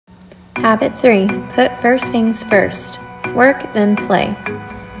Habit 3. Put first things first. Work, then play.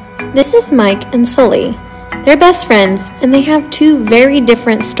 This is Mike and Sully. They're best friends, and they have two very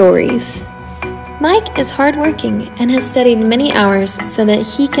different stories. Mike is hardworking and has studied many hours so that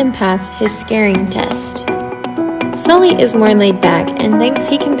he can pass his scaring test. Sully is more laid back and thinks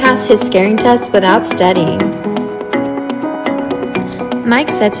he can pass his scaring test without studying. Mike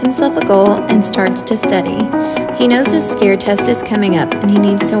sets himself a goal and starts to study. He knows his scare test is coming up and he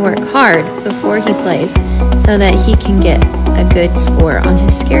needs to work hard before he plays so that he can get a good score on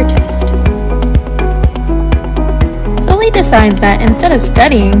his scare test. Sully decides that instead of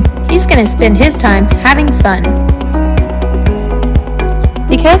studying, he's going to spend his time having fun.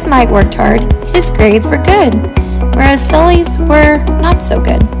 Because Mike worked hard, his grades were good, whereas Sully's were not so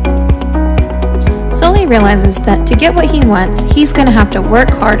good. Sully realizes that to get what he wants, he's going to have to work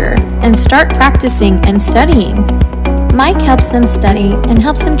harder and start practicing and studying. Mike helps him study and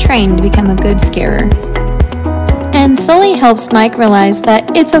helps him train to become a good scarer. And Sully helps Mike realize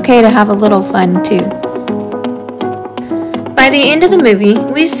that it's okay to have a little fun too. By the end of the movie,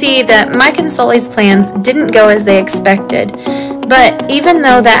 we see that Mike and Sully's plans didn't go as they expected. But even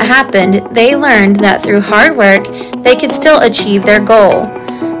though that happened, they learned that through hard work, they could still achieve their goal.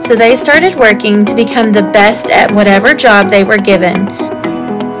 So they started working to become the best at whatever job they were given,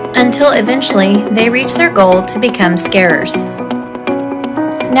 until eventually they reached their goal to become scarers.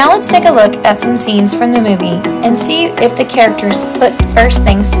 Now let's take a look at some scenes from the movie and see if the characters put first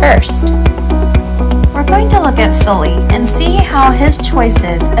things first. We're going to look at Sully and see how his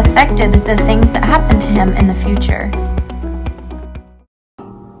choices affected the things that happened to him in the future.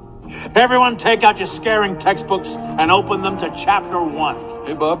 Everyone take out your scaring textbooks and open them to chapter 1.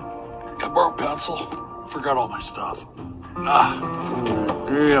 Hey, bub. Can I borrow a pencil? Forgot all my stuff.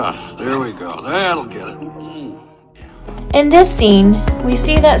 Yeah, there we go. That'll get it. In this scene, we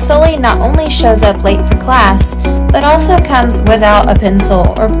see that Sully not only shows up late for class, but also comes without a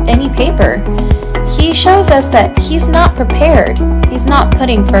pencil or any paper. He shows us that he's not prepared. He's not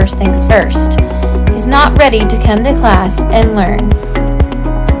putting first things first. He's not ready to come to class and learn.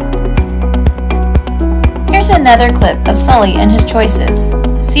 Here's another clip of Sully and his choices.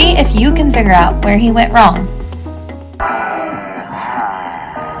 See if you can figure out where he went wrong.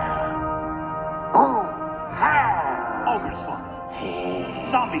 Ogre slump.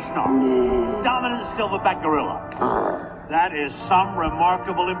 Zombie snarl. Dominant silverback gorilla. That is some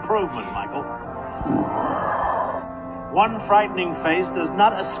remarkable improvement, Michael. One frightening face does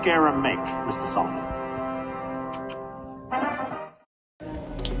not a scarer make, Mr. Sully.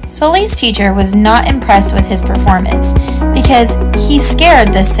 Sully's teacher was not impressed with his performance because he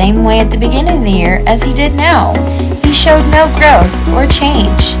scared the same way at the beginning of the year as he did now. He showed no growth or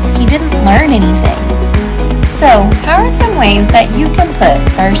change. He didn't learn anything. So, how are some ways that you can put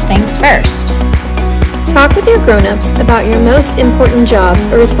first things first? Talk with your grown-ups about your most important jobs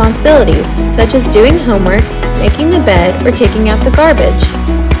or responsibilities, such as doing homework, making the bed, or taking out the garbage.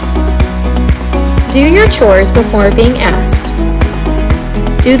 Do your chores before being asked.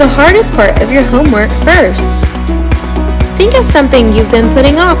 Do the hardest part of your homework first. Think of something you've been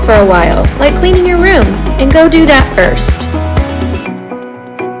putting off for a while, like cleaning your room, and go do that first.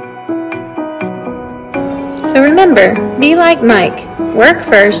 So remember, be like Mike. Work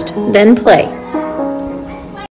first, then play.